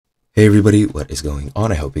Hey everybody, what is going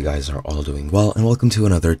on? I hope you guys are all doing well, and welcome to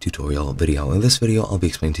another tutorial video. In this video, I'll be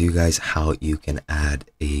explaining to you guys how you can add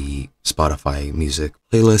a Spotify music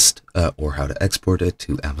playlist or how to export it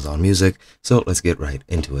to Amazon Music. So let's get right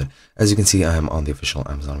into it. As you can see, I'm on the official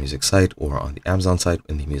Amazon Music site or on the Amazon site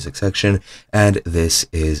in the music section, and this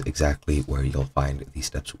is exactly where you'll find the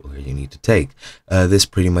steps where you need to take. This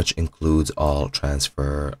pretty much includes all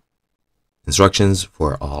transfer instructions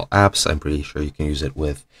for all apps. I'm pretty sure you can use it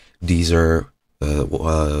with Deezer,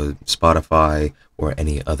 Spotify, or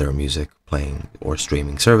any other music playing or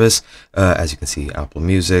streaming service. As you can see, Apple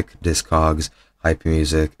Music, Discogs, Hype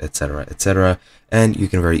Music, etc., etc. And you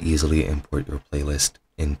can very easily import your playlist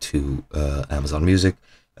into Amazon Music.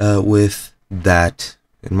 With that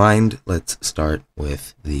in mind, let's start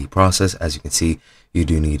with the process. As you can see, you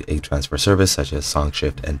do need a transfer service such as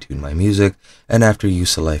SongShift and TuneMyMusic, and after you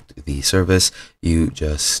select the service, you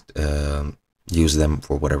just use them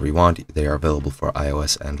for whatever you want. They are available for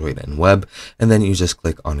iOS, Android, and web, and then you just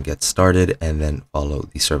click on Get Started and then follow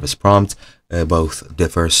the service prompt. Both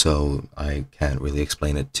differ, so I can't really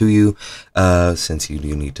explain it to you since you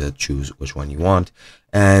do need to choose which one you want.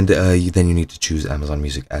 And then you need to choose Amazon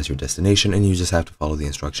Music as your destination, and you just have to follow the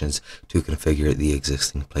instructions to configure the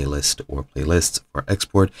existing playlist or playlists for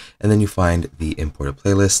export. And then you find the imported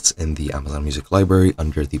playlists in the Amazon Music library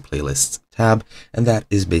under the Playlists tab, and that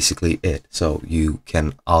is basically it. So you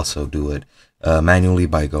can also do it manually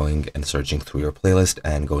by going and searching through your playlist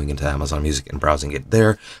and going into Amazon Music and browsing it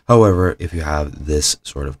there. However, if you have this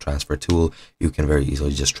sort of transfer tool, you can very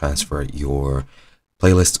easily just transfer your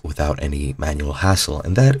playlist without any manual hassle.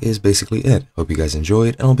 And that is basically it. Hope you guys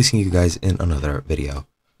enjoyed, and I'll be seeing you guys in another video.